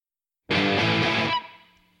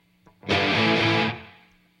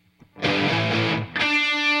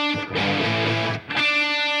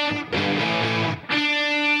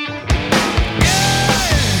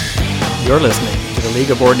You're listening to the League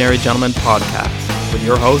of Ordinary Gentlemen podcast with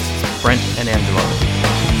your hosts, Brent and Angelo.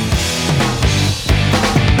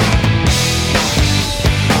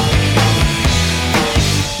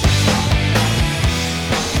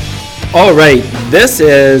 All right, this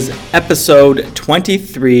is episode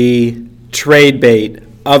 23, Trade Bait,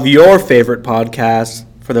 of your favorite podcast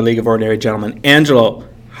for the League of Ordinary Gentlemen. Angelo,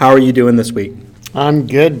 how are you doing this week? I'm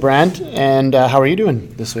good, Brent, and how are you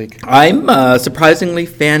doing this week? I'm surprisingly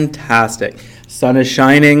fantastic. Sun is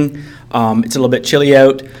shining. It's a little bit chilly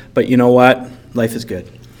out, but you know what? Life is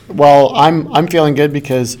good. Well, I'm feeling good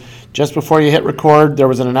because just before you hit record, there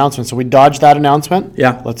was an announcement. So we dodged that announcement.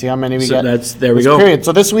 Yeah. Let's see how many we So get. there we go. Period.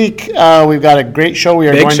 So this week we've got a great show. We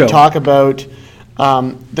are Big going show. to talk about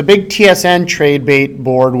the big TSN trade bait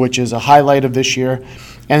board, which is a highlight of this year.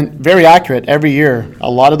 And very accurate every year. A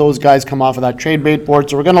lot of those guys come off of that trade bait board.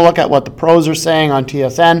 So we're going to look at what the pros are saying on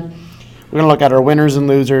TSN. We're going to look at our winners and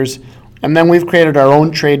losers. And then we've created our own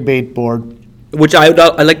trade bait board. Which I'd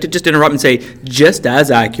like to just interrupt and say, just as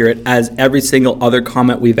accurate as every single other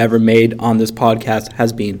comment we've ever made on this podcast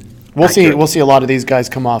has been. We'll accurate. see a lot of these guys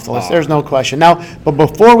come off the list. There's no question. Now, but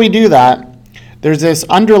before we do that, there's this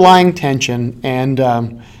underlying tension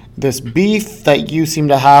and this beef that you seem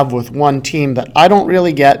to have with one team that I don't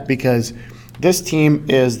really get, because this team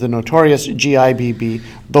is the notorious GIBB,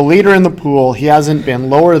 the leader in the pool. He hasn't been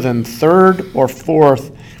lower than third or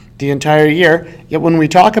fourth the entire year. Yet when we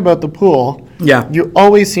talk about the pool, you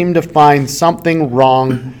always seem to find something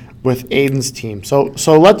wrong with Aiden's team.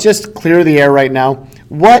 So let's just clear the air right now.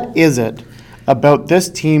 What is it about this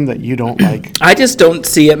team that you don't like? I just don't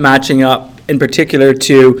see it matching up, in particular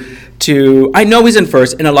to I know he's in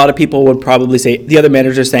first, and a lot of people would probably say, the other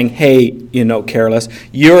managers are saying, hey, Careless,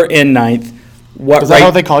 you're in ninth. Is that how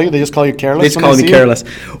they call you? They just call you Careless? They just call me Careless.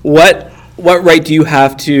 What right do you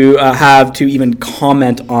have to even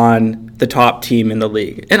comment on the top team in the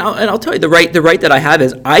league? And I'll tell you, the right that I have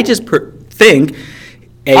is, I just think.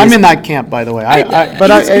 I'm in that camp, by the way.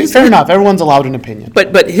 Fair enough. Everyone's allowed an opinion.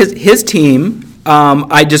 But his team.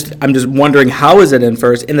 I'm just wondering, how is it in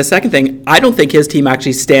first? And the second thing, I don't think his team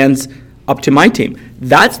actually stands up to my team.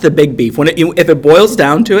 That's the big beef. If it boils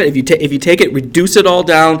down to it, if you take it, reduce it all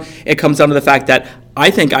down, it comes down to the fact that I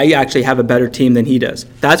think I actually have a better team than he does.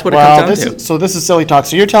 That's what it comes down to. So this is silly talk.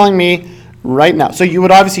 So you're telling me right now, so you would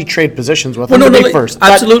obviously trade positions with him first.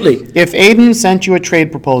 Absolutely. But if Aiden sent you a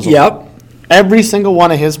trade proposal, every single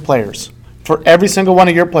one of his players, for every single one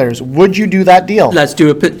of your players, would you do that deal? Let's do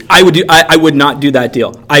it. I would not do that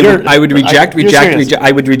deal. I would reject.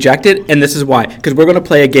 I would reject it, and this is why. Because we're going to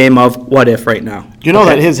play a game of what if right now. You know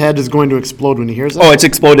that his head is going to explode when he hears that? Oh, it's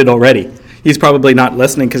exploded already. He's probably not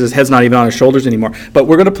listening because his head's not even on his shoulders anymore. But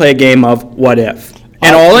we're going to play a game of what if.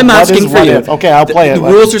 And all I'm asking for you. Okay, I'll play it. The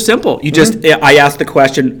rules are simple. You just I asked the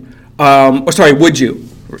question. Would you?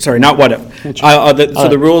 Sorry, not what if.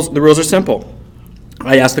 The rules are simple.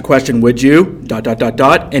 I ask the question, would you, ...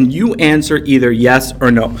 and you answer either yes or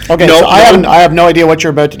no. Okay, no, so I have no idea what you're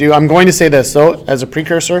about to do. I'm going to say this, though, as a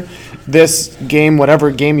precursor. This game, whatever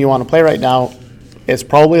game you want to play right now, is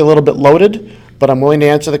probably a little bit loaded, but I'm willing to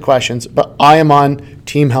answer the questions. But I am on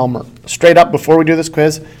Team Helmer. Straight up, before we do this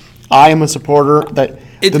quiz, I am a supporter that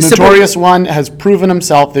the notorious one has proven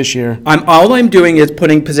himself this year. All I'm doing is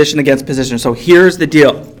putting position against position. So here's the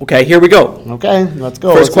deal. Okay, here we go. Okay, let's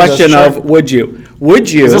go. First question of would you? Would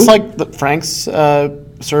you? Is this like Frank's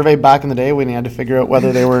survey back in the day when he had to figure out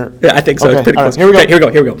whether they were? Yeah, I think so. Okay, Right, here we go.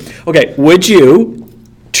 Okay, here we go. Okay, would you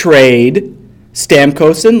trade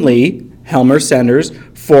Stamkos and Lee, Helmer centers,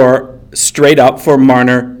 for straight up for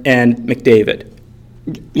Marner and McDavid?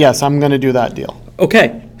 Yes, I'm going to do that deal.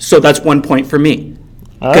 Okay, so that's 1 point for me.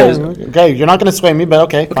 All right, okay, you're not going to sway me, but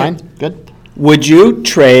okay, fine, good. Would you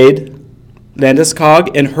trade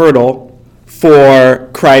Landeskog and Hurdle for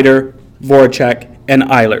Kreider, Voracek, and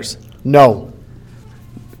Eilers? No.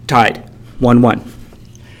 Tied, 1-1.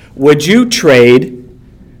 Would you trade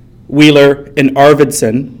Wheeler and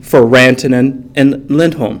Arvidsson for Rantanen and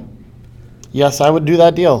Lindholm? Yes, I would do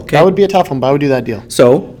that deal. Okay. That would be a tough one, but I would do that deal.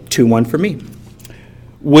 So, 2-1 for me.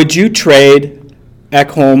 Would you trade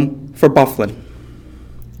Ekholm for Bufflin?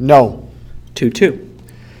 No. 2-2.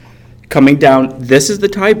 Coming down, this is the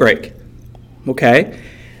tie break. Okay?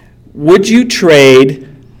 Would you trade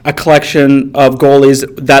a collection of goalies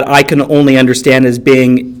that I can only understand as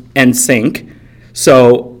being in sync?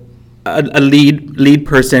 So a lead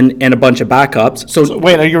person and a bunch of backups. So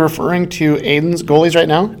wait, are you referring to Aiden's goalies right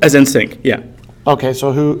now? As NSYNC, yeah. Okay,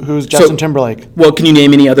 so who's Justin Timberlake? Well, can you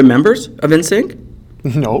name any other members of NSYNC?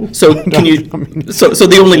 No. So can you? So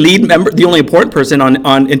the only lead member, the only important person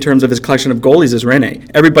on in terms of his collection of goalies is Rene.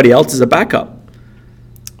 Everybody else is a backup.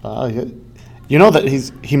 You know that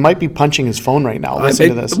he might be punching his phone right now. Listen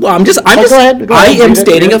to this. Well, I'm just. Go ahead, I am read it,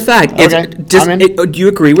 stating read a it. fact. Okay, Do you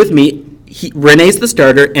agree with me? Renee's the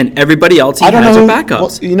starter, and everybody else he I don't has know. are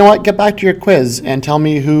backups. Well, you know what? Get back to your quiz and tell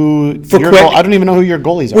me who. For your quick- I don't even know who your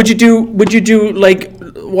goalies are. Would you do like?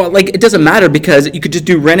 Well, like it doesn't matter because you could just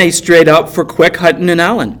do Renee straight up for Quick, Hutton, and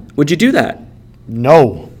Allen. Would you do that?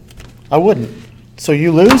 No, I wouldn't. So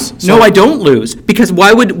you lose? No, I don't lose because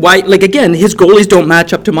why? Like again, his goalies don't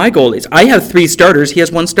match up to my goalies. I have 3 starters. He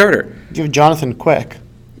has 1 starter. Give Jonathan Quick.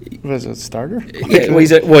 Was it a starter? Yeah,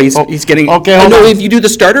 well, he's getting. Okay, Oh, hold no, on. if you do the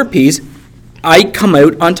starter piece, I come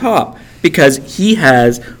out on top because he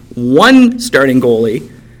has 1 starting goalie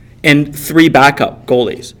and 3 backup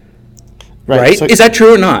goalies. Right? So, Is that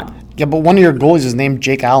true or not? yeah, but one of your goalies is named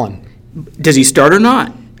Jake Allen. Does he start or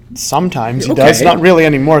not? Sometimes he Okay. does. Not really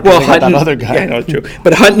anymore because they got that other guy. Yeah, no, true.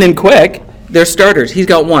 But Hutton and Quick, they're starters. He's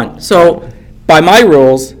got 1. So, by my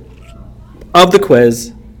rules of the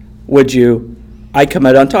quiz, I come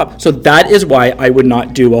out on top. So that is why I would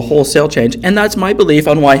not do a wholesale change, and that's my belief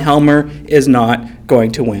on why Helmer is not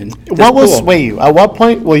going to win. this What will pool. sway you? At what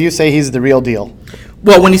point will you say he's the real deal?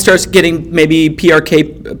 Well, when he starts getting maybe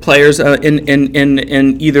PRK players in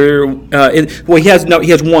either he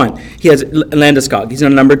has 1. He has Landeskog. He's a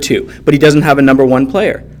number 2, but he doesn't have a number 1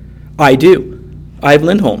 player. I do. I have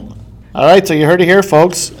Lindholm. All right, so you heard it here,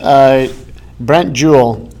 folks. Brent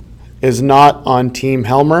Jewell is not on Team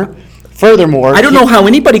Helmer. Furthermore, I don't know how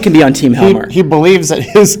anybody can be on Team Helmer. he believes that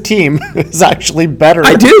his team is actually better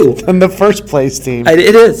I do. than the first place team.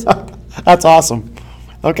 It is. That's awesome.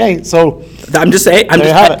 Okay, so I'm just saying. There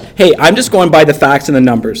you have it. Hey, I'm just going by the facts and the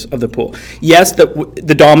numbers of the pool. Yes, the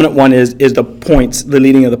dominant one is the points, the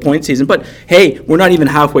leading of the point season. But hey, we're not even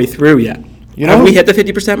halfway through yet. Have we hit the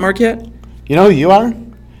 50% mark yet? you know who you are?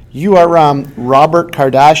 You are Robert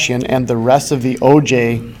Kardashian and the rest of the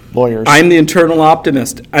OJ lawyers. I'm the internal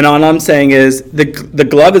optimist, and all I'm saying is the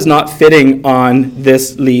glove is not fitting on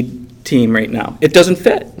this lead team right now. It doesn't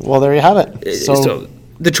fit. Well, there you have it. So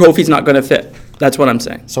the trophy's not going to fit. That's what I'm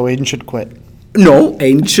saying. So Aiden should quit. No,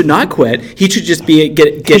 Aiden should not quit. He should just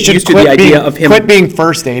get He should used to quit the idea being- of him. Quit being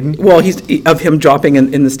first, Aiden. Well, of him dropping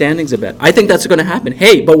in the standings a bit. I think that's going to happen.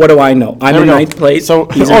 Hey, but what do I know? I'm There in we go. 9th place. So,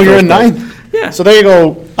 he's you're first in place. 9th? Yeah. So there you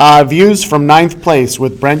go. Views from 9th place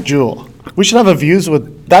with Brent Jewell. We should have a views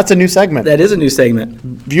with, that's a new segment. That is a new segment.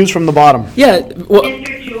 Views from the bottom. Yeah. Well,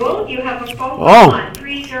 Mr. Jewell, you have a phone call Oh. on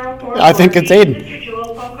 304. I think it's Aiden. Mr.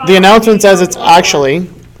 Jewell, phone call The on announcement says it's 304. actually,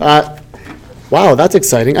 wow, that's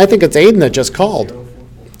exciting. I think it's Aiden that just called.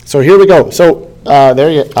 So here we go. So I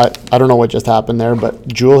don't know what just happened there, but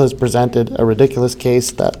Jewell has presented a ridiculous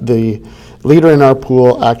case that the leader in our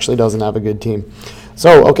pool actually doesn't have a good team.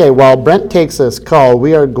 So, okay, while Brent takes this call,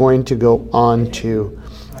 we are going to go on to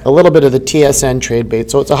a little bit of the TSN trade bait.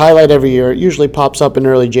 So it's a highlight every year. It usually pops up in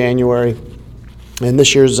early January. And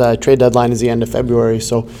this year's trade deadline is the end of February.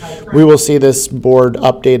 So we will see this board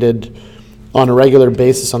updated on a regular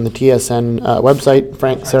basis on the TSN website.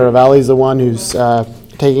 Frank Saravalli is the one who's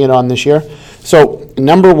taking it on this year. So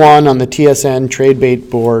number 1 on the TSN trade bait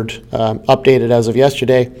board, updated as of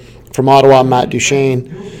yesterday, from Ottawa, Matt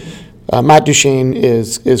Duchene. Matt Duchene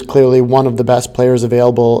is clearly one of the best players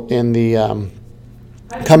available in the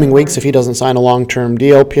coming weeks if he doesn't sign a long-term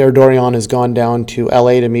deal. Pierre Dorion has gone down to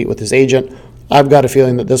LA to meet with his agent. I've got a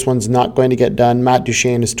feeling that this one's not going to get done. Matt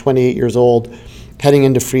Duchene is 28 years old. Heading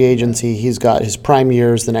into free agency, he's got his prime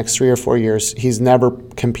years, the next 3 or 4 years. He's never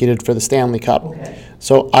competed for the Stanley Cup.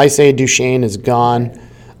 So I say Duchene is gone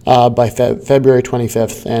by February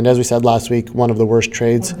 25th. And as we said last week, one of the worst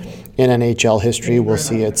trades in NHL history will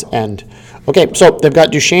see its end. Okay, so they've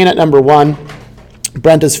got Duchene at number 1.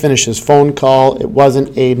 Brent has finished his phone call. It wasn't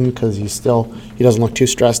Aiden because he doesn't look too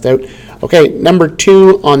stressed out. Okay, number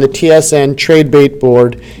 2 on the TSN trade bait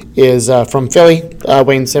board is from Philly,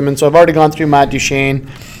 Wayne Simmons. So I've already gone through Matt Duchene.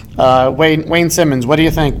 Wayne Simmons, what do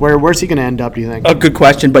you think? Where's he going to end up, do you think? a good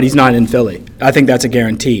question, but he's not in Philly. I think that's a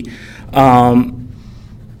guarantee.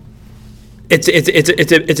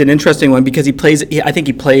 It's an interesting one because I think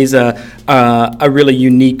he plays a really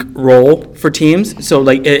unique role for teams. So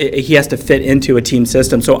like he has to fit into a team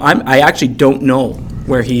system. So I actually don't know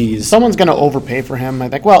where he's. Someone's going to overpay for him, I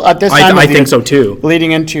think. Well, at this time I of year, think so too.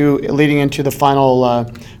 Leading into the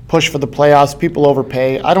final push for the playoffs, people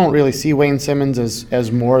overpay. I don't really see Wayne Simmons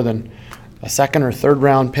as more than a 2nd or 3rd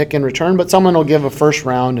round pick in return, but someone will give a 1st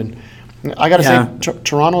round. And I got to say,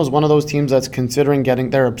 Toronto is one of those teams that's considering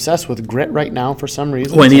they're obsessed with grit right now for some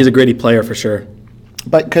reason. When he's a gritty player for sure.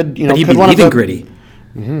 But could He'd be one of leaving the gritty.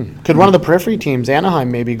 Could one of the periphery teams,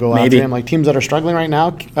 Anaheim, maybe go after Maybe. him? Like teams that are struggling right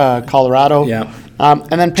now, Colorado, Yeah. And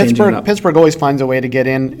then Changing it up. Pittsburgh always finds a way to get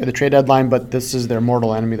in at the trade deadline, but this is their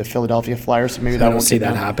mortal enemy, the Philadelphia Flyers. So maybe I that don't won't see keep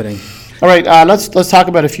that them. happening. All right, let's talk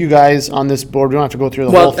about a few guys on this board. We don't have to go through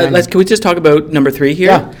the whole Well, thing. can we just talk about number 3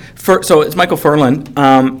 here? Yeah. So it's Michael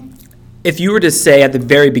Furlan. If you were to say at the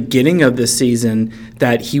very beginning of this season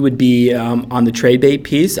that he would be on the trade bait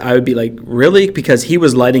piece, I would be like, really? Because he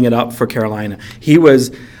was lighting it up for Carolina. He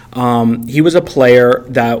was a player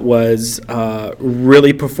that was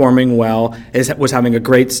really performing well, was having a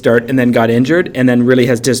great start, and then got injured, and then really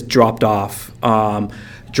has just dropped off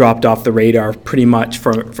the radar pretty much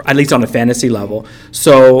for at least on a fantasy level.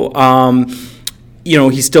 So,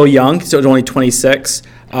 he's still young. He's only 26.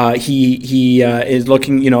 He is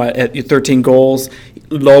looking, at 13 goals,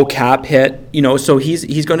 low cap hit, so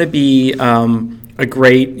he's going to be a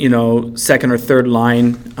great, second or third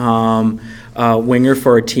line winger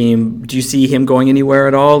for a team. Do you see him going anywhere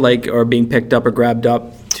at all, or being picked up or grabbed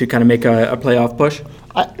up to kind of make a playoff push?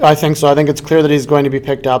 I think so. I think it's clear that he's going to be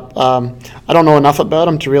picked up. I don't know enough about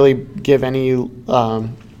him to really give any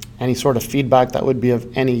sort of feedback that would be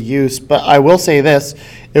of any use. But I will say this: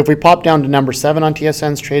 if we pop down to number 7 on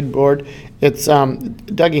TSN's trade board, it's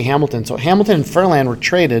Dougie Hamilton. So Hamilton and Furlan were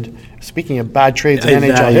traded. Speaking of bad trades in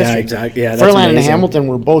NHL history, yeah, exactly. Yeah, that's Furlan and amazing. Hamilton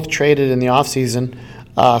were both traded in the offseason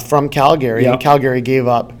from Calgary, Yep. and Calgary gave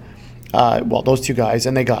up. Those two guys,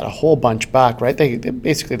 and they got a whole bunch back, right? They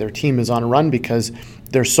basically, their team is on a run because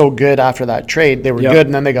they're so good after that trade. They were Yep. good,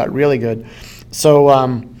 and then they got really good. So,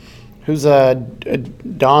 who's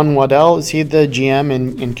Don Waddell? Is he the GM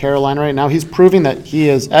in Carolina right now? He's proving that he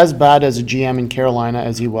is as bad as a GM in Carolina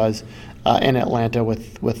as he was in Atlanta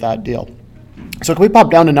with that deal. So, can we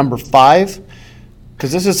pop down to number 5?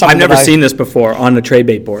 Because this is something I've never that seen this before on the trade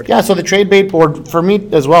bait board. Yeah, so the trade bait board, for me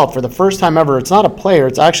as well, for the first time ever, it's not a player,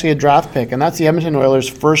 it's actually a draft pick, and that's the Edmonton Oilers'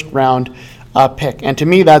 first round pick. And to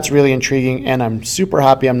me, that's really intriguing, and I'm super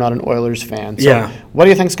happy I'm not an Oilers fan. So Yeah. what do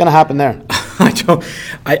you think's going to happen there? I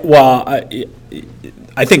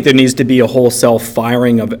think there needs to be a wholesale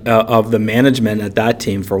firing of the management at that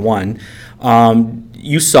team, for one. I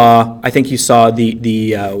think you saw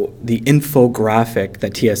the infographic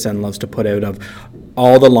that TSN loves to put out of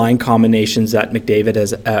all the line combinations that McDavid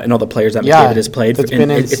has, and all the players that Yeah, McDavid has played. it's been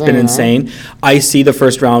It's insane, been huh? insane. I see the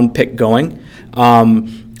first round pick going.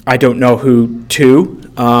 I don't know who to,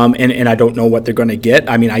 and I don't know what they're going to get.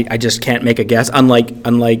 I mean, I just can't make a guess. Unlike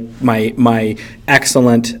my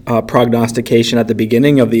excellent prognostication at the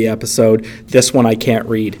beginning of the episode, this one I can't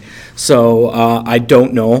read. So I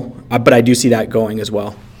don't know, but I do see that going as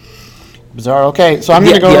well. Bizarre. Okay, so I'm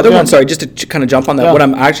going to go. The other one, sorry, just to kind of jump on that, Yeah. what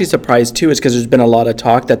I'm actually surprised too is because there's been a lot of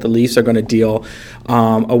talk that the Leafs are going to deal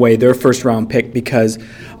away their first round pick because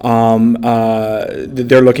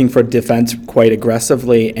they're looking for defense quite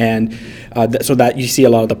aggressively, and so that you see a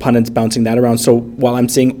lot of the pundits bouncing that around. So while I'm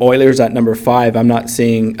seeing Oilers at number 5, I'm not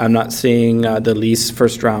seeing the Leafs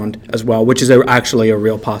first round as well, which is actually a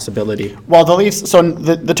real possibility. Well, the Leafs, so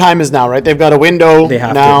the time is now, right? They've got a window They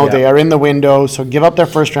have to, now. yeah. They are in the window, so give up their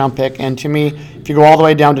first round pick. And to me, if you go all the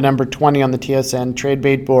way down to number 20 on the TSN trade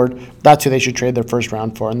bait board, that's who they should trade their first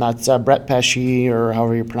round for. And that's Brett Pesce, or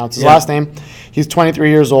however you pronounce his Yeah. last name. He's 23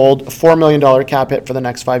 years old, $4 million cap hit for the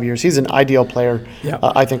next 5 years. He's an ideal player, Yeah.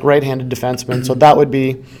 I think, right-handed defenseman. So that would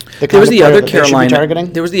be the There kind was of the player other that they should be Carolina.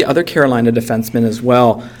 targeting. There was the other Carolina defenseman as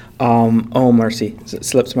well. Oh mercy, it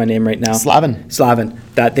slips my name right now. Slavin.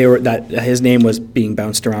 That his name was being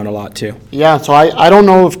bounced around a lot too. Yeah, so I don't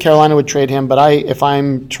know if Carolina would trade him, but if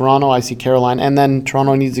I'm Toronto, I see Carolina. And then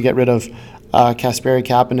Toronto needs to get rid of Kasperi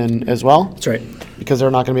Kapanen as well. That's right. Because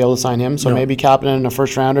they're not going to be able to sign him. So No. maybe Kapanen in a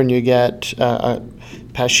first rounder, and you get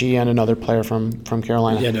Pesce and another player from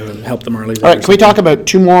Carolina. Yeah, to help the Marlies. All right, can we talk about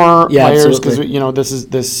 2 more Yeah, players? Because absolutely.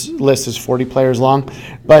 this list is 40 players long.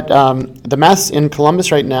 But the mess in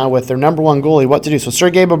Columbus right now with their number 1 goalie, what to do? So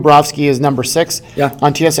Sergei Bobrovsky is number 6 Yeah.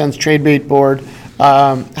 on TSN's trade bait board.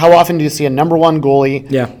 How often do you see a number 1 goalie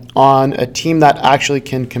Yeah. on a team that actually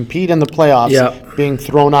can compete in the playoffs Yeah. being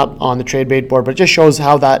thrown up on the trade bait board? But it just shows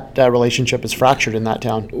how that relationship is fractured in that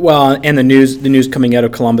town. Well, and the news coming out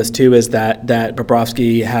of Columbus too is that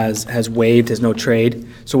Bobrovsky has waived his no trade.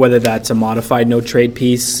 So whether that's a modified no trade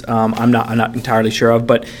piece, I'm not entirely sure of,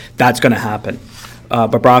 but that's going to happen.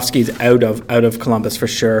 Bobrovsky's out of Columbus for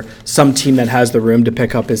sure. Some team that has the room to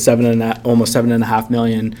pick up his almost $7.5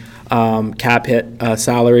 million cap hit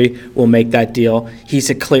salary will make that deal. He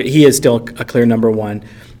is still a clear number 1.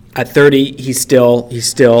 At 30,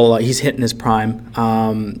 he's hitting his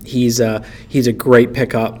prime. He's a great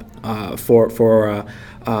pickup for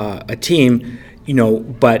a team,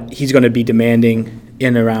 but he's going to be demanding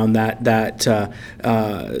in around that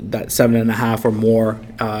 7.5 or more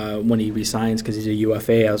when he resigns, because he's a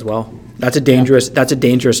UFA as well. That's a dangerous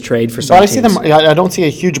trade for some But I teams. see them. I don't see a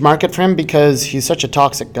huge market for him because he's such a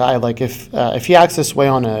toxic guy. Like if he acts this way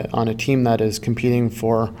on a team that is competing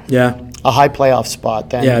for Yeah. a high playoff spot,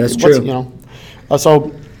 then Yeah, that's what's- true. You know,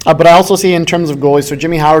 but I also see in terms of goalies. So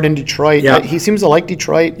Jimmy Howard in Detroit. Yeah. He seems to like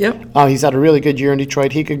Detroit. Yep. He's had a really good year in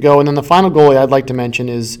Detroit. He could go. And then the final goalie I'd like to mention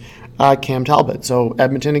is Cam Talbot. So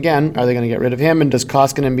Edmonton again. Are they going to get rid of him? And does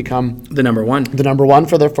Koskinen become The number one. the number one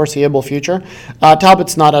for their foreseeable future?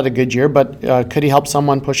 Talbot's not had a good year, but could he help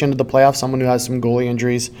someone push into the playoffs? Someone who has some goalie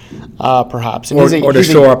injuries, perhaps. And Or to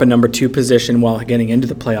shore up a number two position while getting into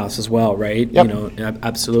the playoffs as well, right? Yep. You know,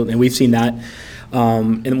 absolutely. And we've seen that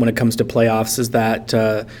and when it comes to playoffs, is that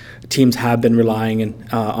teams have been relying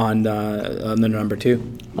on the number two.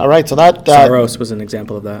 All right, so that Saros was an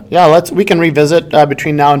example of that. yeah, we can revisit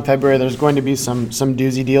between now and February. There's going to be some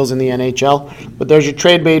doozy deals in the NHL, but there's your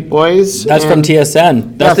trade bait, boys. That's from and-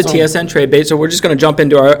 TSN. That's Yeah, the so- TSN trade bait. So we're just going to jump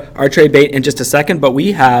into our trade bait in just a second, but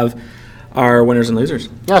we have our winners and losers.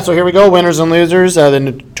 Yeah, so here we go, winners and losers. The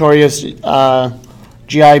notorious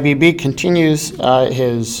GIBB continues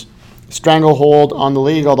his stranglehold on the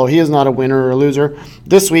league, although he is not a winner or a loser.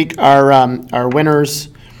 This week, our winners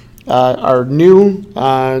are new,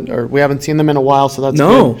 or we haven't seen them in a while, so that's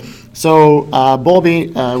No. good. So Bowlby,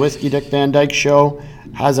 Whiskey Dick Van Dyke Show,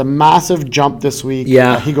 has a massive jump this week.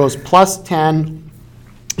 Yeah. He goes plus 10.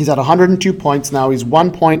 He's at 102 points now. He's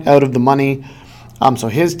 1 point out of the money. So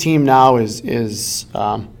his team now is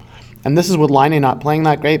and this is with Laine not playing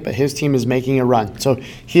that great, but his team is making a run. So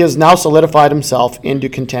he has now solidified himself into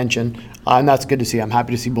contention, and that's good to see. I'm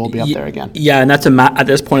happy to see Bowlby up there again. Yeah, and that's at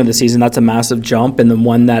this point of the season, that's a massive jump, and the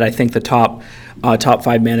one that I think the top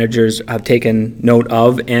five managers have taken note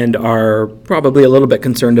of and are probably a little bit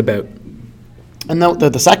concerned about. And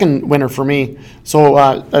the second winner for me, so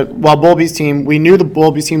while Bowlby's team, we knew the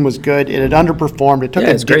Bowlby's team was good. It had underperformed. It took Yeah,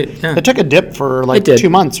 a it's dip. great, yeah. It took a dip for like It did. 2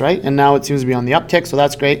 months, right? And now it seems to be on the uptick, so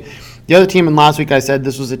that's great. The other team, and last week I said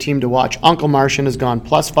this was a team to watch. Uncle Martian has gone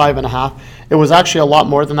plus 5.5. It was actually a lot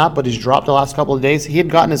more than that, but he's dropped the last couple of days. He had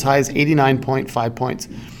gotten as high as 89.5 points.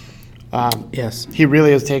 Yes. He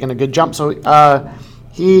really has taken a good jump. So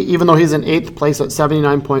even though he's in 8th place at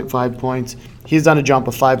 79.5 points, he's done a jump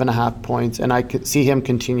of 5.5 points, and I could see him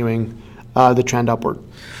continuing the trend upward.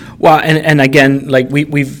 Well, and again, like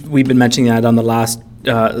we've been mentioning that on the last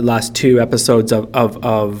two episodes of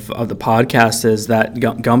the podcast, is that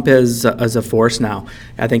Gump is a force now.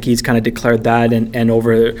 I think he's kind of declared that, and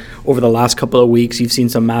over the last couple of weeks, you've seen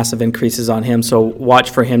some massive increases on him. So watch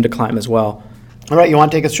for him to climb as well. All right, you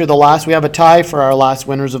want to take us through the last? We have a tie for our last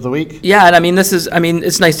winners of the week. Yeah, and I mean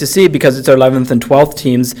it's nice to see, because it's our 11th and 12th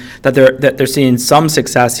teams that they're seeing some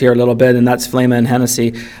success here a little bit, and that's Flama and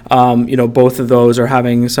Hennessy. Both of those are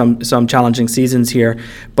having some challenging seasons here,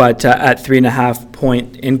 but at 3.5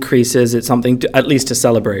 point increases, it's something at least to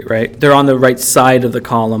celebrate, right? They're on the right side of the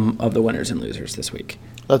column of the winners and losers this week.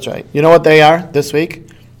 That's right. You know what they are this week?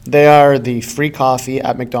 They are the free coffee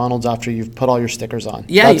at McDonald's after you've put all your stickers on.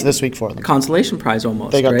 Yeah, That's this week for them. Consolation prize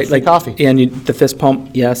almost. They got the right? free coffee. And the fist pump.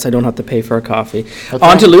 Yes, I don't have to pay for a coffee. That's On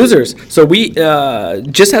right. to losers. So we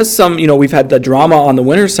just has some. We've had the drama on the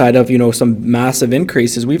winner side of some massive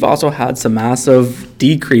increases. We've also had some massive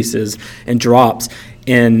decreases and drops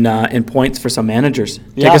in points for some managers.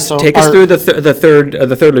 Yeah, Take us through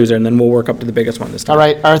the third loser, and then we'll work up to the biggest one this time. All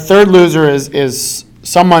right, our third loser is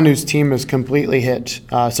someone whose team has completely hit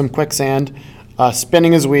some quicksand,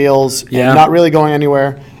 spinning his wheels, Yeah. and not really going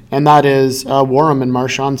anywhere, and that is Warham and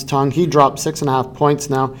Marchand's Tongue. He dropped 6.5 points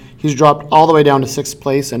now. He's dropped all the way down to 6th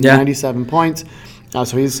place and Yeah. 97 points.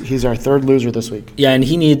 So he's our third loser this week. Yeah, and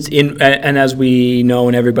he needs and as we know,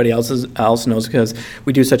 and everybody else knows, because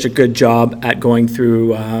we do such a good job at going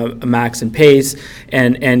through max and pace,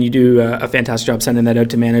 and you do a fantastic job sending that out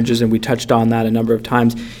to managers, and we touched on that a number of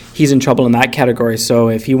times. He's in trouble in that category, so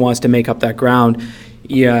if he wants to make up that ground,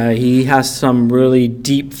 yeah, he has some really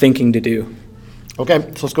deep thinking to do. Okay, so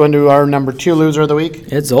let's go into our number 2 loser of the week.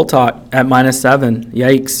 It's Zoltok at -7.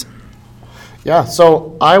 Yikes. Yeah,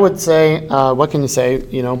 so I would say, what can you say?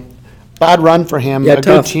 Bad run for him. Yeah, a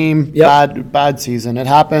tough. good team, Yep. bad season. It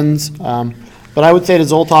happens. But I would say to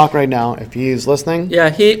Zoltok right now, if he's listening,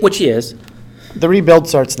 Yeah, which he is. the rebuild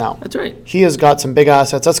starts now. That's right. He has got some big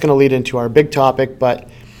assets. That's going to lead into our big topic. But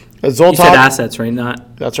Zoltok, You said assets, right?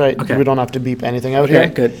 Not that's right. Okay. We don't have to beep anything out okay. here.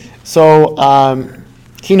 Good. So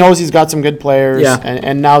he knows he's got some good players, Yeah.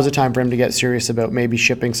 and now's the time for him to get serious about maybe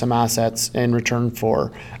shipping some assets in return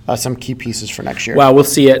for some key pieces for next year. Well, we'll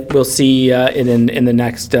see it. We'll see it in the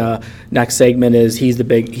next segment. Is he's the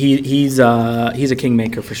big he's a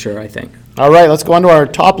kingmaker for sure, I think. All right, let's go on to our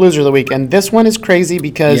top loser of the week, and this one is crazy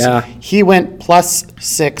because Yeah. he went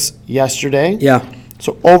 +6 yesterday. Yeah.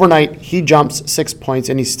 So overnight, he jumps 6 points,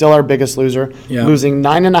 and he's still our biggest loser, Yeah. losing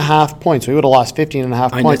 9.5 points. So he would have lost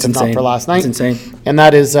 15.5 I know, points it's if not insane. for last night. It's insane. And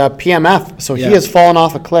that is PMF. So he Yeah. has fallen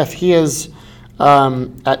off a cliff. He is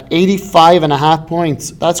at 85.5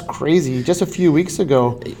 points. That's crazy. Just a few weeks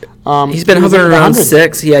ago. He's been he was hovering in the around 100s.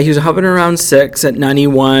 6. Yeah, he was hovering around 6 at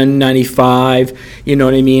 91, 95. You know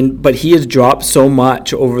what I mean? But he has dropped so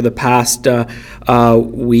much over the past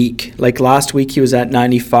week. Like last week, he was at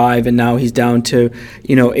 95, and now he's down to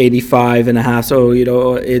 85 and a half. So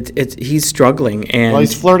he's struggling. And Well,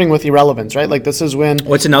 he's flirting with irrelevance, right? Like this is when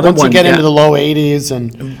What's another once one? you get Yeah. into the low 80s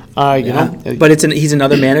and But he's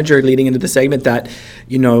another manager leading into the segment that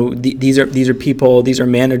these are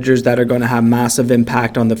managers that are going to have massive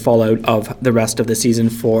impact on the fallout of the rest of the season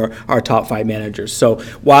for our top 5 managers. So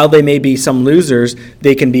while they may be some losers,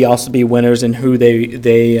 they can also be winners in who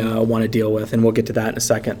they want to deal with, and we'll get to that in a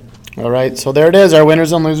second. All right, so there it is, our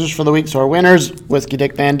winners and losers for the week. So our winners, Whiskey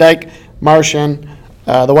Dick Van Dyke, Martian,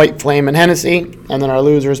 the White Flame, and Hennessy. And then our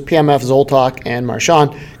losers, PMF, Zoltok, and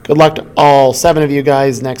Marchand. Good luck to all 7 of you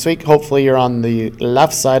guys next week. Hopefully you're on the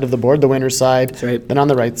left side of the board, the winner's side. That's right. Then on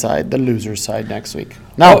the right side, the loser's side next week.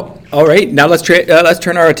 Now, All right. Now let's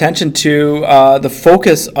turn our attention to the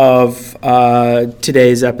focus of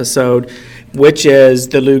today's episode, which is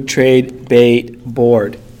the Lug Trade Bait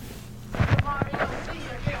Board.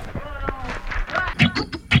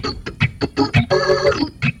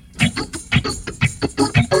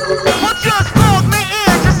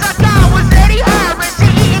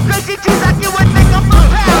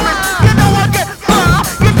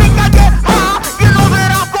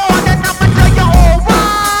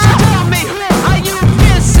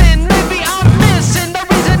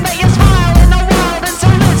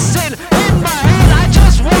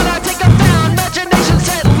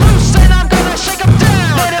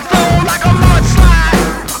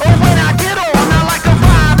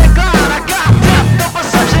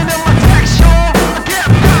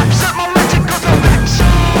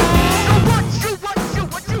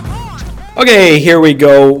 Okay, here we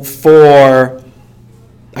go for,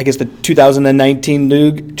 I guess, the 2019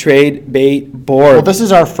 Lug Trade Bait Board. well, this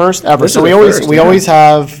is our first ever. This So is we the always first, we yeah. always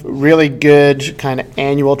have really good kind of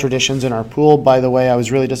annual traditions in our pool. By the way, I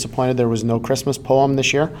was really disappointed there was no Christmas poem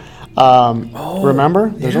this year. Remember?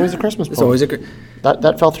 There's always a Christmas poem. There's always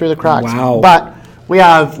That fell through the cracks. Wow. But we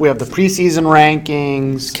have the preseason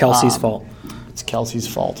rankings. Kelsey's fault. It's Kelsey's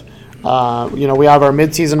fault. We have our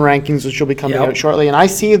midseason rankings, which will be coming Yep. out shortly. And I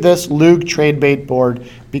see this Lug Trade Bait Board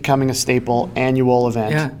becoming a staple annual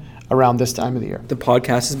event Yeah. around this time of the year. The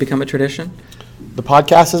podcast has become a tradition. The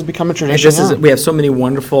podcast has become a tradition. yeah. We have so many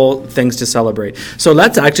wonderful things to celebrate. So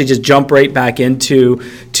let's actually just jump right back into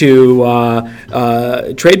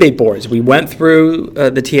trade bait boards. We went through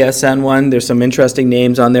the TSN one. There's some interesting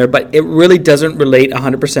names on there, but it really doesn't relate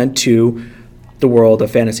 100% to the world of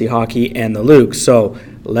fantasy hockey and the Lug. So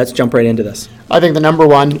let's jump right into this. I think the number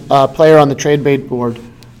one player on the Trade Bait Board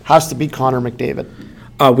has to be Connor McDavid.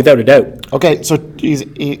 Without a doubt. Okay, so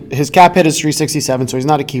his cap hit is 367, so he's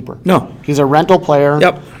not a keeper. No. He's a rental player.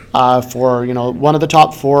 Yep. For one of the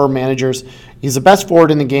top 4 managers. He's the best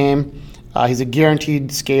forward in the game. He's a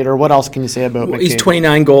guaranteed skater. What else can you say about McDavid? He's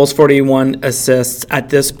 29 goals, 41 assists. At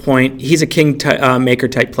this point, he's a maker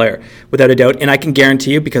type player, without a doubt. And I can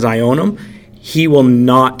guarantee you, because I own him, he will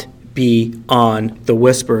not be on the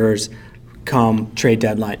Whisperers come trade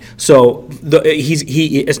deadline. So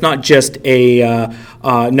it's not just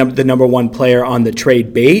the number one player on the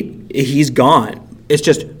trade bait. He's gone. It's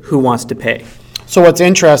just who wants to pay. So what's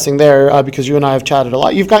interesting there, because you and I have chatted a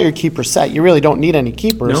lot, you've got your keeper set. You really don't need any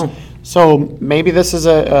keepers. No. So maybe this is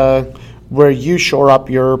where you shore up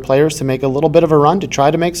your players to make a little bit of a run to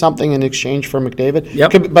try to make something in exchange for McDavid.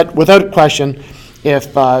 Yep. But without question,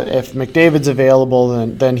 if McDavid's available,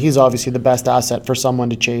 then he's obviously the best asset for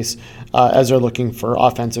someone to chase as they're looking for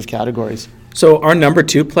offensive categories. So our number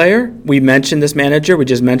 2 player, we mentioned this manager, we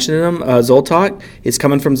just mentioned him, Zoltok. It's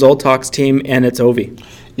coming from Zoltok's team, and it's Ovi.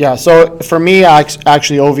 Yeah, so for me,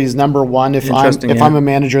 actually, Ovi's number 1 if Interesting, I'm a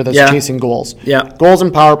manager that's Yeah. chasing goals. Yeah. Goals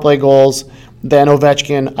and power play goals. Then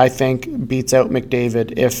Ovechkin, I think, beats out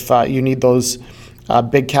McDavid. If you need those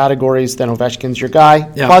big categories, then Ovechkin's your guy.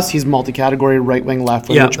 Yeah. Plus, he's multi-category, right wing, left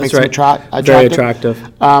wing, Yeah, which makes that's him right. attractive. Very attractive.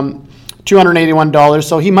 $281.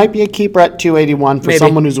 So he might be a keeper at $281 for Maybe.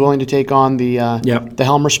 someone who's willing to take on the Yep. the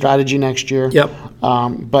Helmer strategy next year. Yep.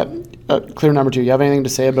 But clear number 2. You have anything to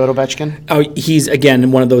say about Ovechkin? Oh, he's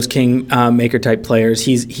again one of those king maker type players.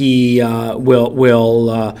 He's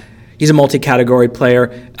a multi-category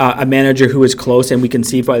player, a manager who is close, and we can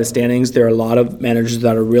see by the standings there are a lot of managers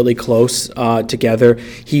that are really close together.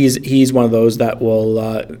 He's one of those that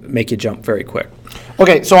will make you jump very quick.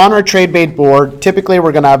 Okay, so on our trade bait board, typically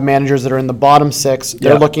we're going to have managers that are in the bottom 6.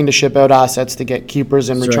 They're Yeah. looking to ship out assets to get keepers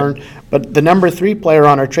in That's return. right. But the number 3 player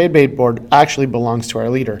on our trade bait board actually belongs to our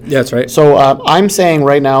leader. Yeah, that's right. So I'm saying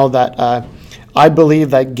right now that I believe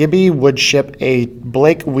that Gibby would ship a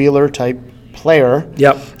Blake Wheeler type player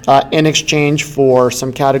Yep. in exchange for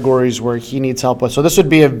some categories where he needs help with. So this would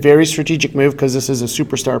be a very strategic move because this is a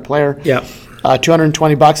superstar player. Yep.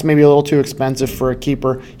 $220, maybe a little too expensive for a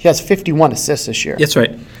keeper. He has 51 assists this year. That's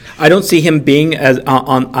right. I don't see him being as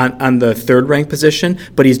on the third ranked position,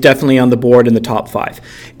 but he's definitely on the board in the top 5.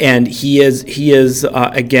 And he is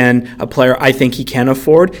again a player I think he can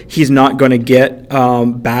afford. He's not going to get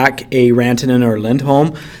back a Rantanen or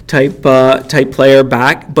Lindholm type player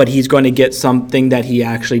back, but he's going to get something that he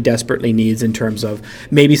actually desperately needs in terms of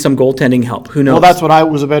maybe some goaltending help. Who knows? Well, that's what I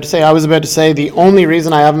was about to say. I was about to say the only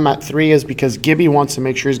reason I have him at 3 is because Gibby wants to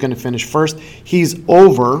make sure he's going to finish first. He's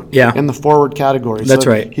over in the forward category. That's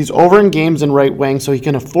So right. He's over in games in right wing, so he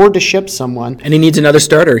can afford to ship someone, and he needs another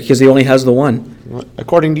starter because he only has the one.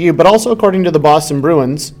 according to you, but also according to the Boston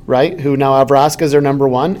Bruins, right, who now have Rask as their number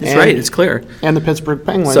 1. That's right. It's clear. And the Pittsburgh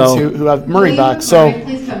Penguins, So- who have Murray Please, back. So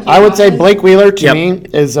please come to I would the say office. Blake Wheeler, to Yep. me,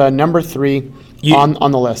 is number 3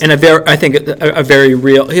 on the list. And I think a very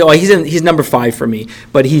real. He's number 5 for me,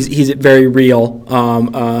 but he's a very real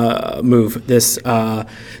move this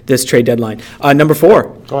trade deadline. Number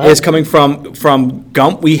 4 Go ahead. is coming from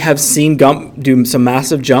Gump. We have seen Gump do some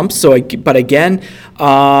massive jumps. But again,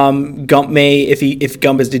 Gump may, if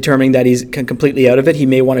Gump is determining that he's completely out of it, he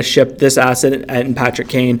may want to ship this asset in Patrick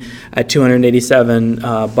Kane at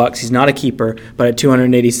 $287. He's not a keeper, but at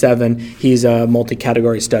 $287, he's a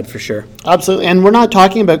multi-category stud for sure. Absolutely. And we're not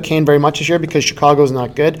talking about Kane very much this year because Chicago's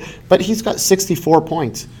not good, but he's got 64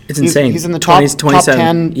 points. It's insane. He's in the top 27,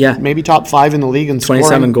 10, yeah. maybe top 5 in the league in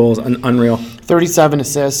 27 scoring. goals, unreal. 37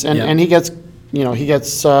 assists, and, Yeah. and he gets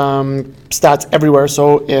stats everywhere.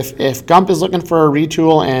 So if Gump is looking for a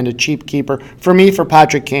retool and a cheap keeper, for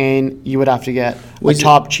Patrick Kane, you would have to get a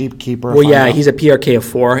top cheap keeper. Well, yeah, he's a PRK of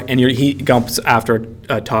 4, and Gump's after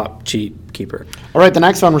a top cheap keeper. All right, the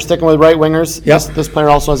next one, we're sticking with right wingers. Yep. This player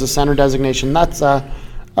also has a center designation. That's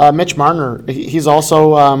Mitch Marner. He's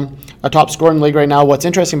also a top scorer in the league right now. What's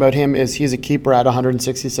interesting about him is he's a keeper at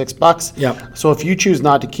 $166. Yep. So if you choose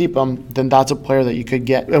not to keep him, then that's a player that you could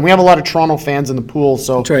get. And we have a lot of Toronto fans in the pool,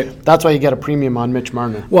 so That's right. that's why you get a premium on Mitch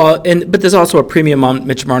Marner. Well, but there's also a premium on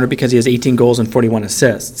Mitch Marner because he has 18 goals and 41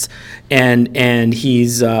 assists, and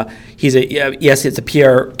yes, it's a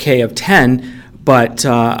PRK of 10, but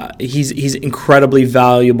he's incredibly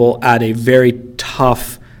valuable at a very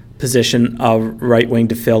tough position of right wing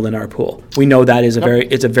to fill in our pool. We know that is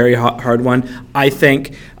it's a very hard one. I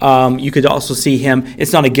think you could also see him.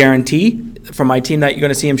 It's not a guarantee for my team that you're going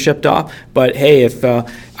to see him shipped off, but hey, if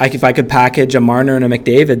I could package a Marner and a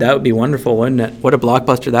McDavid, that would be wonderful, wouldn't it? What a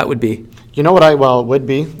blockbuster that would be. You know what it would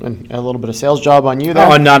be, and a little bit of sales job on you there.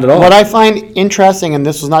 Oh, not at all. What I find interesting, and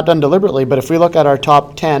this was not done deliberately, but if we look at our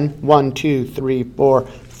top 10, 1, 2, 3, 4,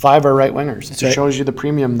 5 are right wingers. It right. shows you the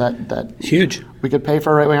premium that Huge. we could pay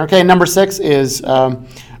for a right winger. Okay, number 6 is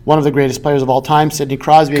one of the greatest players of all time, Sidney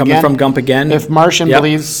Crosby. Coming again. from Gump again. If Martian Yep.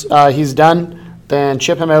 believes he's done, then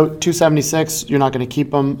ship him out, 276. You're not going to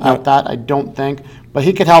keep him at that, I don't think. But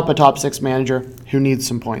he could help a top 6 manager who needs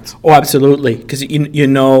some points. Oh, absolutely. Because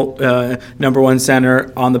number 1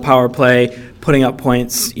 center on the power play, putting up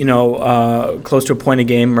points. Close to a point a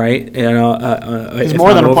game, right? He's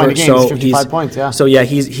more than a point a game. He's 55 points. Yeah. So yeah,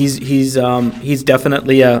 he's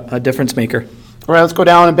definitely a difference maker. All right, let's go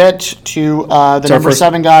down a bit to the our number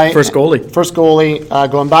 7 guy. first goalie. First goalie.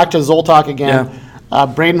 Going back to Zoltak again.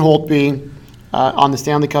 Braden Holtby on the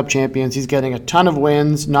Stanley Cup champions. He's getting a ton of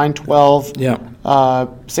wins, 912. Yeah.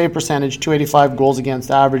 Save percentage, 285 goals against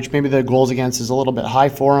average. Maybe the goals against is a little bit high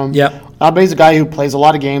for him. Yep. But he's a guy who plays a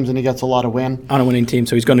lot of games and he gets a lot of win. On a winning team,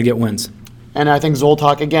 so he's going to get wins. And I think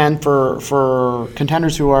Zoltak, again, for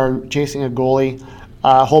contenders who are chasing a goalie,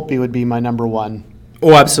 Holtby would be my number 1.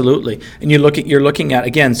 Oh, absolutely. And you're looking at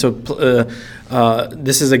again. So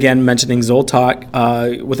this is again mentioning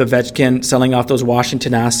Zoltak with Ovechkin selling off those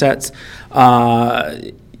Washington assets.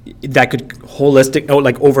 that could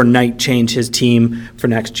overnight change his team for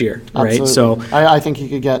next year, right? Absolutely. So I think he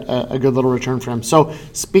could get a good little return for him. So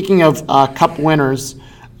speaking of Cup winners,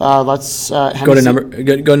 let's go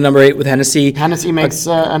Hennessy. to number 8 with Hennessy. Hennessy makes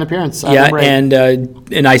an appearance. Yeah, number 8.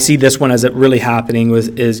 and I see this one as it really happening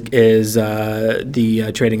is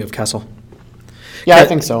the trading of Kessel. Yeah, I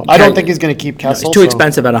think so. I don't think he's going to keep Kessel. It's too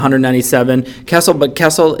expensive at 197.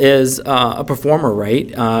 Kessel is a performer,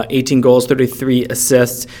 right? 18 goals, 33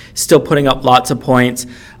 assists, still putting up lots of points.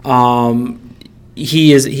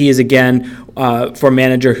 He is again for a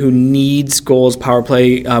manager who needs goals, power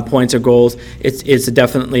play points or goals. It's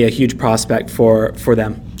definitely a huge prospect for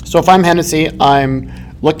them. So if I'm Hennessy, I'm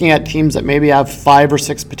looking at teams that maybe have 5 or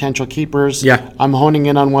 6 potential keepers. Yeah. I'm honing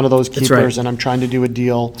in on one of those That's keepers, right. and I'm trying to do a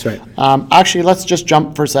deal. That's right. Actually, let's just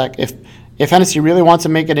jump for a sec. If Hennessy really wants to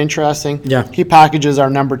make it interesting, Yeah. he packages our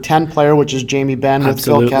number 10 player, which is Jamie Benn with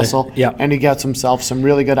Phil Absolutely. Kessel, Yeah. and he gets himself some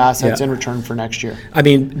really good assets Yeah. in return for next year. I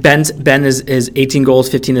mean, Ben is 18 goals,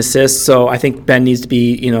 15 assists. So I think Ben needs to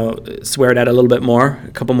be, sweared at a little bit more.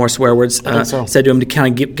 A couple more swear words I think so. said to him to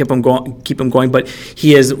kind of keep him going. But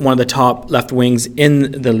he is one of the top left wings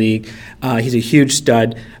in the league. He's a huge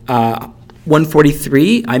stud.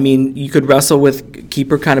 143. I mean, you could wrestle with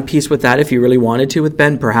keeper kind of piece with that if you really wanted to with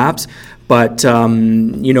Ben, perhaps. But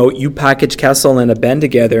you package Kessel and a Ben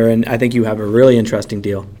together, and I think you have a really interesting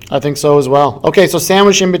deal. I think so as well. Okay, so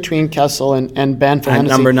sandwich in between Kessel and Ben for At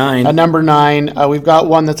Hennessy. number 9. At number 9, we've got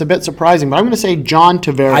one that's a bit surprising, but I'm going to say John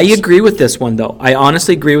Tavares. I agree with this one, though. I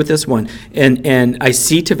honestly agree with this one, and I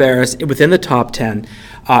see Tavares within the top 10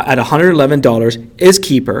 at $111 is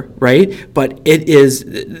keeper, right? But it is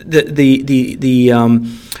the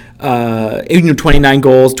 29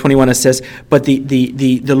 goals, 21 assists, but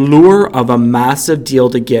the lure of a massive deal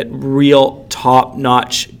to get real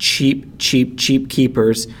top-notch, cheap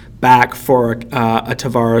keepers back for a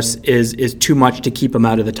Tavares is too much to keep him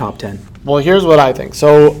out of the top 10. Well, here's what I think.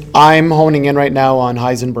 So I'm honing in right now on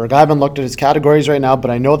Heisenberg. I haven't looked at his categories right now,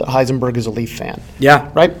 but I know that Heisenberg is a Leaf fan.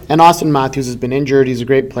 Yeah. Right? And Austin Matthews has been injured. He's a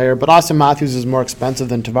great player, but Austin Matthews is more expensive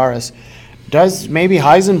than Tavares. Does maybe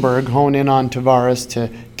Heisenberg hone in on Tavares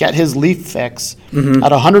to get his Leaf fix?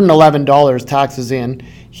 At $111 taxes in,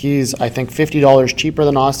 he's, I think, $50 cheaper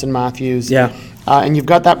than Austin Matthews. Yeah. And you've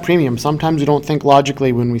got that premium. Sometimes we don't think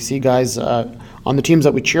logically when we see guys on the teams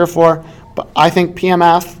that we cheer for. But I think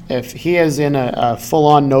PMF, if he is in a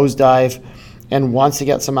full-on nosedive and wants to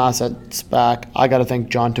get some assets back, I got to think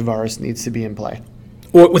John Tavares needs to be in play.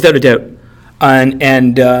 Without a doubt.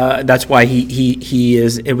 And that's why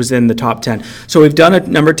it was in the top 10. So we've done a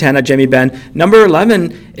number 10 at Jamie Benn. Number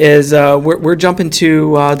 11 is we're jumping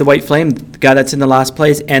to the White Flame, the guy that's in the last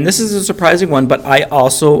place. And this is a surprising one, but I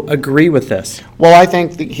also agree with this. Well, I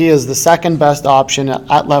think that he is the second best option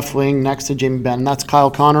at left wing next to Jamie Benn, and that's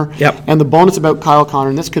Kyle Connor. Yep. And the bonus about Kyle Connor,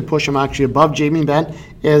 and this could push him actually above Jamie Benn,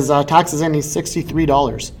 is taxes in, he's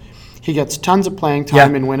 $63. He gets tons of playing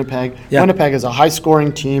time in Winnipeg. Yeah. Winnipeg is a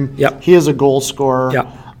high-scoring team. Yep. He is a goal scorer. Yep.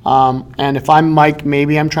 And if I'm Mike,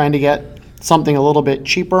 maybe I'm trying to get something a little bit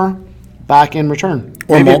cheaper back in return.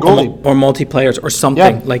 Or Maybe a goalie. or multi-players or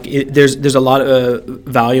something. Yeah. Like there's a lot of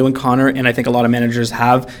value in Connor, and I think a lot of managers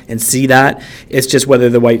have and see that. It's just whether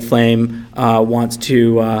the White Flame wants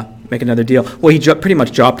to make another deal. Well, he pretty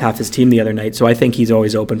much dropped half his team the other night, so I think he's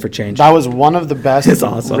always open for change. That was one of the best It's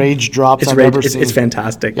awesome. rage drops I've rage, ever it's, seen. It's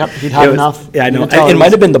fantastic. Yep, he'd had enough. Yeah, I You know. can tell It he might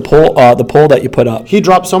was- have been the poll that you put up. He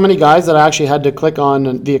dropped so many guys that I actually had to click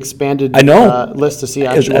on the expanded I know. list to see It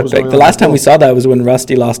was actually what was epic. going on. The last time we poll. saw that was when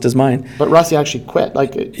Rusty lost his mind. But Rusty actually quit.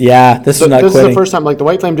 Like, Yeah, this so is not this quitting. is the first time. Like the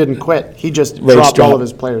White Flame didn't quit. He just Rage dropped all drop. of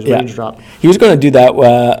his players. Yeah. Rage drop. He was going to do that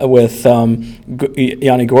with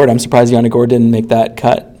Yanni Gord. I'm surprised Yanni Gord didn't make that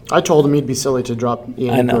cut. I told him he'd be silly to drop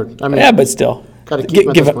Ian I know. Gord. I mean, Yeah, but still. gotta keep him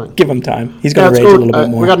at give this him, point. give him time. He's yeah, going let's to rage go. a little bit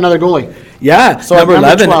more. We got another goalie. Yeah, So at number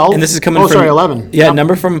 11. 12 And this is coming oh, from... sorry, 11. Yeah, Yep.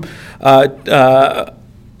 number from...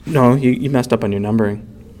 no, you messed up on your numbering.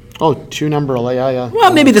 Oh, two number 11. Yeah.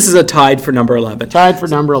 Well, maybe this is a tied for number 11. Tied for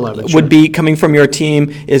number 11. Sure. Would be coming from your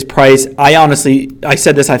team is Price. I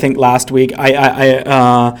said this I think last week.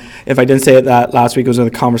 If I didn't say it that last week, it was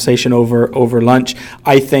a conversation over lunch.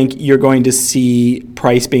 I think you're going to see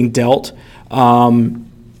Price being dealt.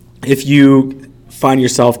 If you find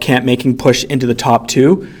yourself making push into the top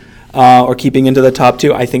 2 or keeping into the top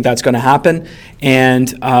 2, I think that's going to happen. And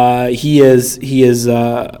he is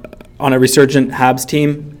on a resurgent Habs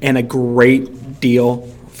team and a great deal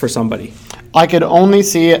for somebody. I could only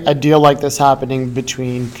see a deal like this happening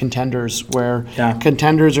between contenders where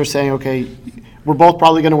contenders are saying, okay, we're both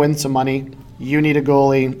probably going to win some money. You need a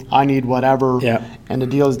goalie. I need whatever. Yeah. And the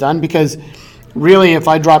deal is done because really, if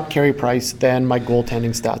I drop Carey Price, then my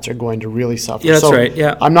goaltending stats are going to really suffer. Yeah, that's right,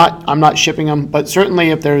 yeah. I'm not shipping him, but certainly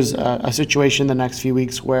if there's a situation the next few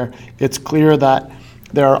weeks where it's clear that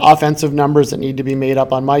there are offensive numbers that need to be made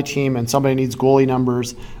up on my team and somebody needs goalie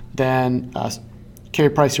numbers, then Carey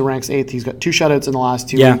Price, who ranks 8th, he's got 2 shutouts in the last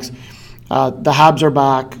 2 Yeah. weeks. The Habs are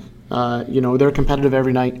back. They're competitive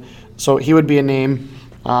every night. So he would be a name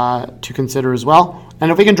to consider as well. And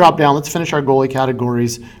if we can drop down, let's finish our goalie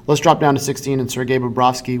categories. Let's drop down to 16 and Sergei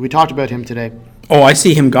Bobrovsky. We talked about him today. Oh, I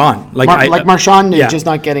see him gone. Marchand yeah. is just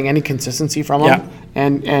not getting any consistency from him, Yeah.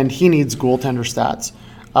 and he needs goaltender stats.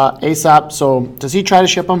 ASAP, so does he try to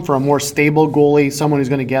ship him for a more stable goalie, someone who's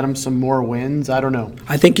going to get him some more wins? I don't know.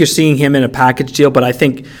 I think you're seeing him in a package deal, but I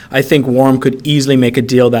think Warm could easily make a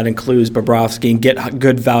deal that includes Bobrovsky and get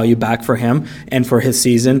good value back for him and for his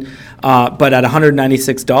season. But at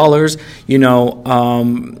 $196,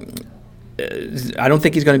 I don't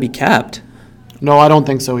think he's going to be kept. No, I don't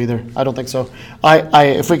think so either. I don't think so.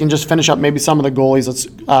 If we can just finish up maybe some of the goalies. Let's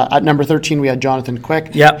at number 13 we had Jonathan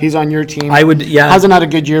Quick. Yep. He's on your team. I would, yeah. Hasn't had a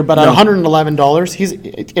good year, but No. at $111, he's,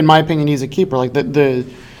 in my opinion, he's a keeper. Like the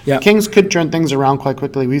Yep. Kings could turn things around quite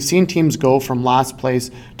quickly. We've seen teams go from last place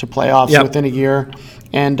to playoffs Yep. within a year,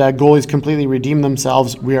 and goalies completely redeem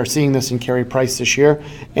themselves. We are seeing this in Carey Price this year,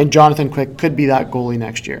 and Jonathan Quick could be that goalie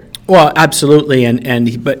next year. Well, absolutely, and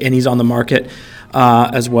he's on the market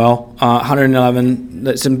as well. 111,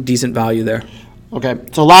 that's some decent value there. Okay,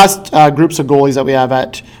 so last groups of goalies that we have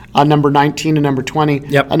at number 19 and number 20.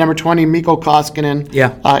 Yep. At number 20, Mikko Koskinen.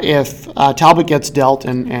 Yeah. If Talbot gets dealt,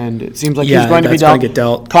 and it seems like Yeah, he's going to be that's dealt, gonna get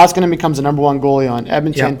dealt. Koskinen becomes the number 1 goalie on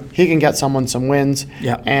Edmonton. Yeah. He can get someone some wins,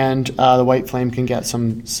 Yeah. and the White Flame can get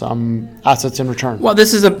some assets in return. Well,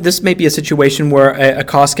 this may be a situation where a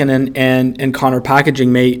Koskinen and Connor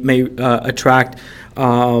packaging may attract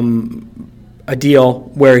a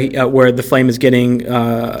deal where the Flame is getting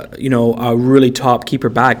a really top keeper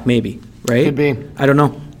back, maybe, right? Could be. I don't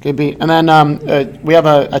know. Could be. And then we have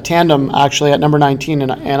a tandem actually at number 19,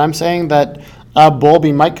 and I'm saying that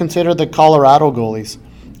Bowlby might consider the Colorado goalies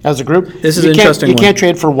as a group. This is You an can't- interesting You one. can't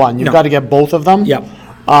trade for one. You've No. got to get both of them. Yep.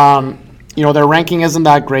 Their ranking isn't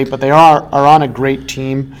that great, but they are on a great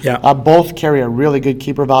team. Yeah. Both carry a really good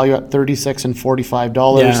keeper value at $36 and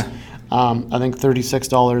 $45. Yeah. I think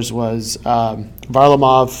 $36 was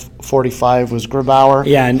Varlamov, $45 was Grubauer.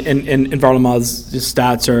 Yeah, and Varlamov's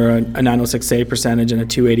stats are a 906 save percentage and a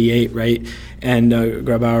 288, right? And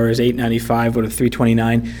Grubauer is 895 with a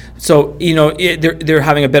 329. So they're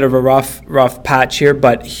having a bit of a rough patch here,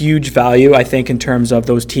 but huge value, I think, in terms of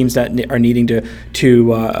those teams that are needing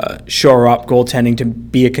to shore up goaltending to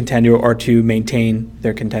be a contender or to maintain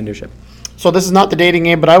their contendership. So this is not the dating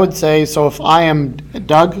game, but I would say, so if I am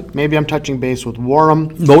Doug, maybe I'm touching base with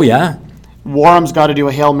Warham. Oh yeah. Warham's got to do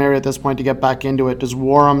a Hail Mary at this point to get back into it. Does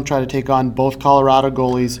Warham try to take on both Colorado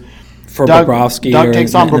goalies? For Doug, Bobrovsky. Doug or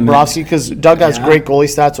takes on in the mix. Bobrovsky because Doug has Yeah. great goalie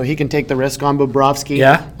stats, so he can take the risk on Bobrovsky.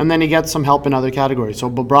 Yeah. And then he gets some help in other categories. So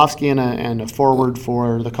Bobrovsky and a forward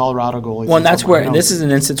for the Colorado goalies. Well, and that's where, and this is an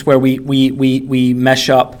instance where we mesh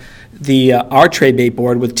up our trade bait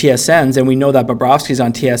board with TSNs, and we know that Bobrovsky's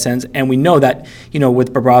on TSNs, and we know that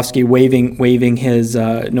with Bobrovsky waiving his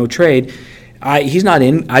no trade, he's not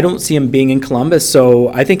in. I don't see him being in Columbus, so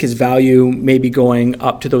I think his value may be going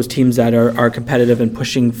up to those teams that are competitive and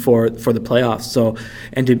pushing for the playoffs. So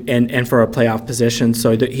and for a playoff position,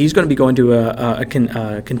 so he's going to be going to a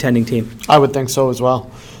contending team. I would think so as well.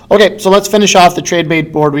 Okay, so let's finish off the trade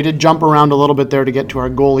bait board. We did jump around a little bit there to get to our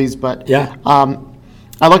goalies, but Yeah.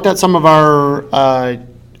 I looked at some of our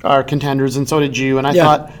contenders, and so did you. And I Yeah.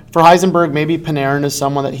 thought for Heisenberg, maybe Panarin is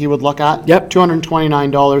someone that he would look at. Yep.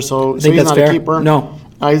 $229. So think he's that's not fair. a keeper. No.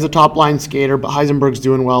 He's a top line skater, but Heisenberg's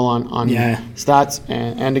doing well on Yeah. stats.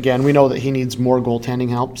 And again, we know that he needs more goaltending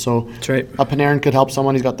help. So That's right. a Panarin could help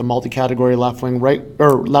someone. He's got the multi-category left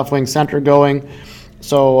wing center going.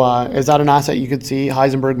 So is that an asset you could see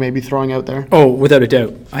Heisenberg maybe throwing out there? Oh, without a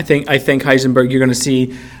doubt. I think Heisenberg. You're going to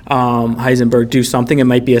see Heisenberg do something. It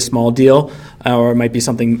might be a small deal, or it might be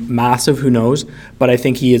something massive. Who knows? But I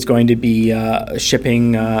think he is going to be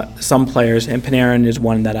shipping some players, and Panarin is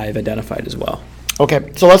one that I've identified as well. Okay,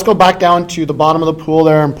 so let's go back down to the bottom of the pool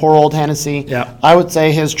there in poor old Hennessy. Yeah. I would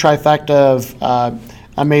say his trifecta of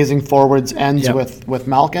amazing forwards ends Yep. with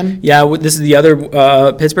Malkin. Yeah, this is the other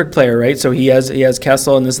Pittsburgh player, right? So he has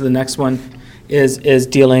Kessel, and this is the next one is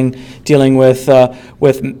dealing with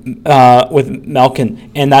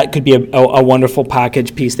Malkin, and that could be a wonderful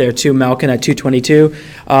package piece there too. Malkin at 222,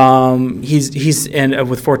 he's and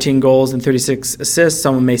with 14 goals and 36 assists.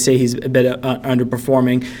 Someone may say he's a bit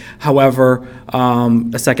underperforming. However,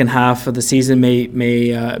 the second half of the season may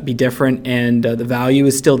be different, and the value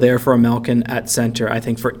is still there for a Malkin at center. I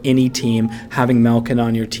think for any team, having Malkin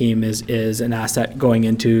on your team is an asset going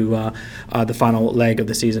into the final leg of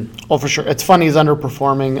the season. Oh, for sure. It's funny he's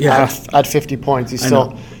underperforming at 50 points. He's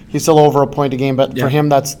still over a point a game, but for him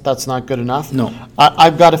that's not good enough. No.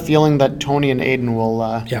 I've got a feeling that Tony and Aiden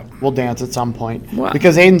will dance at some point. Wow.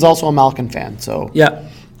 Because Aiden's also a Malkin fan, so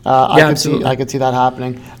absolutely. I could see that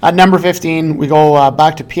happening. At number 15, we go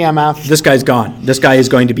back to PMF. This guy's gone. This guy is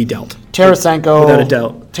going to be dealt. Tarasenko, without a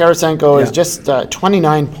doubt. Tarasenko is just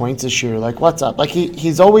 29 points this year. Like, what's up? Like,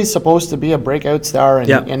 he's always supposed to be a breakout star,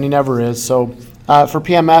 and he never is. So, for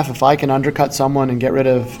PMF, if I can undercut someone and get rid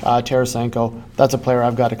of Tarasenko, that's a player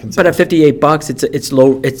I've got to consider. But at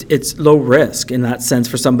 $58, it's low risk in that sense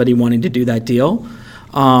for somebody wanting to do that deal.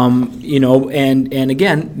 And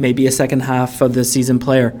again, maybe a second half of the season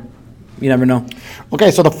player. You never know.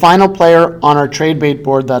 Okay, so the final player on our trade bait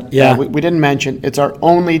board that we didn't mention, it's our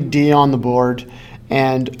only D on the board.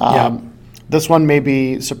 And this one may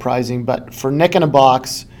be surprising, but for Nick in a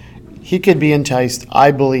Box, he could be enticed, I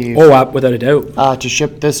believe. Without a doubt. To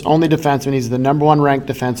ship this only defenseman. He's the number one ranked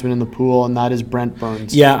defenseman in the pool, and that is Brent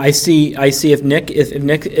Burns. Yeah, I see. If Nick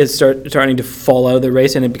is starting to fall out of the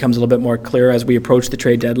race, and it becomes a little bit more clear as we approach the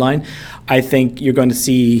trade deadline, I think you're going to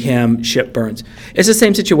see him ship Burns. It's the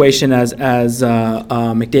same situation as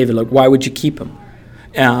McDavid. Like, why would you keep him?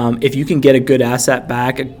 If you can get a good asset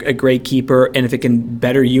back, a great keeper, and if it can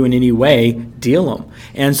better you in any way, deal him.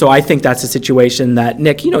 And so I think that's a situation that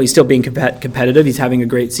Nick, he's still being competitive. He's having a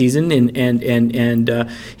great season, and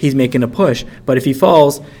he's making a push. But if he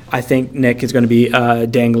falls, I think Nick is going to be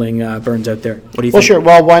dangling Burns out there. What do you think? Well, sure.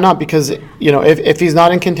 Well, why not? Because if he's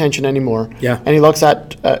not in contention anymore, and he looks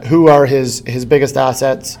at who are his biggest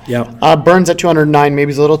assets, Burns at 209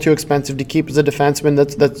 maybe is a little too expensive to keep as a defenseman.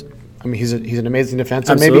 That's. I mean, he's an amazing defenseman.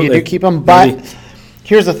 Absolutely. Maybe you do keep him, but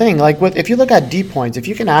here's the thing: if you look at D points, if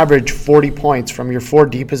you can average 40 points from your 4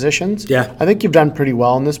 D positions, I think you've done pretty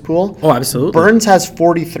well in this pool. Oh, absolutely. Burns has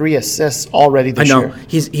 43 assists already this year.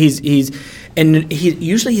 He's a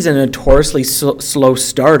notoriously slow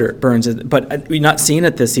starter, Burns, but we're not seeing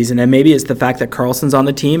it this season. And maybe it's the fact that Carlson's on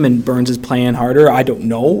the team and Burns is playing harder. I don't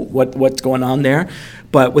know what's going on there,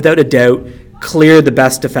 but without a doubt, clear the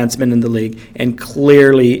best defenseman in the league, and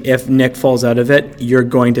clearly, if Nick falls out of it, you're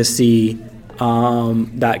going to see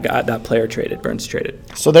that player traded, Burns traded.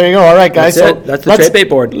 So there you go. All right, guys. That's the trade bait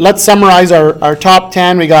board. Let's summarize our top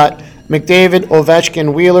 10. We got McDavid,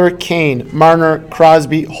 Ovechkin, Wheeler, Kane, Marner,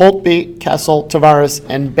 Crosby, Holtby, Kessel, Tavares,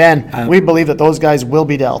 and Ben. We believe that those guys will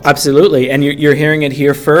be dealt. Absolutely, and you're hearing it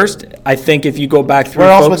here first. I think if you go back through,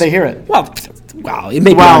 where else would they hear it? It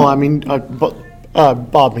may be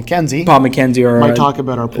Bob McKenzie. Might talk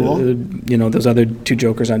about our pool. Those other 2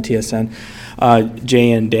 jokers on TSN,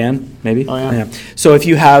 Jay and Dan, maybe. Oh yeah. So if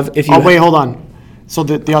you wait, hold on. So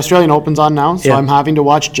the Australian Open's on now, so I'm having to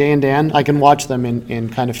watch Jay and Dan. I can watch them in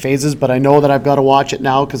kind of phases, but I know that I've got to watch it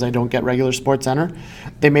now because I don't get regular SportsCenter.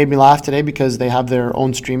 They made me laugh today because they have their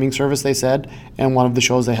own streaming service, they said, and one of the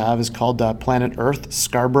shows they have is called Planet Earth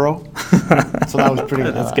Scarborough. So that was pretty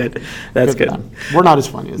That's good. That's good. We're not as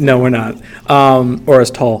funny as No, we're not. Or as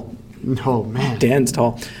tall. No, man. Dan's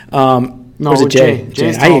tall. No, or is it Jay?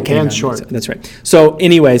 Jay's tall, Dan's short. That's right. So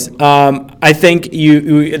anyways, I think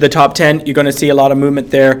you the top 10, you're going to see a lot of movement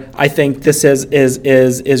there. I think this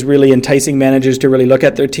is really enticing managers to really look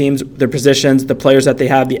at their teams, their positions, the players that they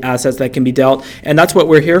have, the assets that can be dealt. And that's what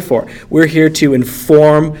we're here for. We're here to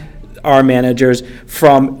inform our managers.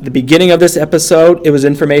 From the beginning of this episode, it was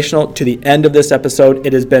informational, to the end of this episode,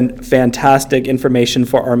 it has been fantastic information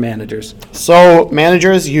for our managers. So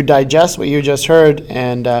managers, you digest what you just heard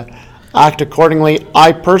and act accordingly.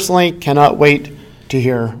 I personally cannot wait to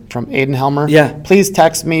hear from Aiden Helmer. Yeah. Please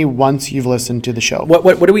text me once you've listened to the show. What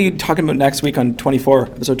are we talking about next week on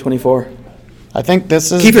episode 24? I think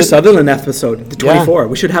this is Kiefer Sutherland episode, the 24. Yeah.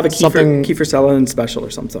 We should have a Kiefer Sutherland special or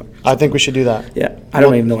something. I think we should do that. Yeah, I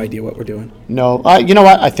don't even have no idea what we're doing. No, you know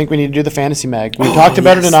what? I think we need to do the Fantasy Mag. We talked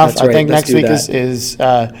about it enough. I think next week is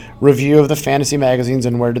review of the fantasy magazines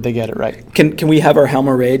and where did they get it right. Can we have our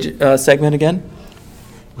Helmer Rage segment again?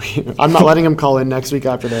 I'm not letting him call in next week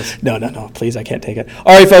after this. No, please, I can't take it.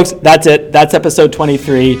 All right, folks, that's it. That's episode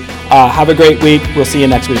 23. Have a great week. We'll see you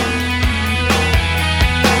next week.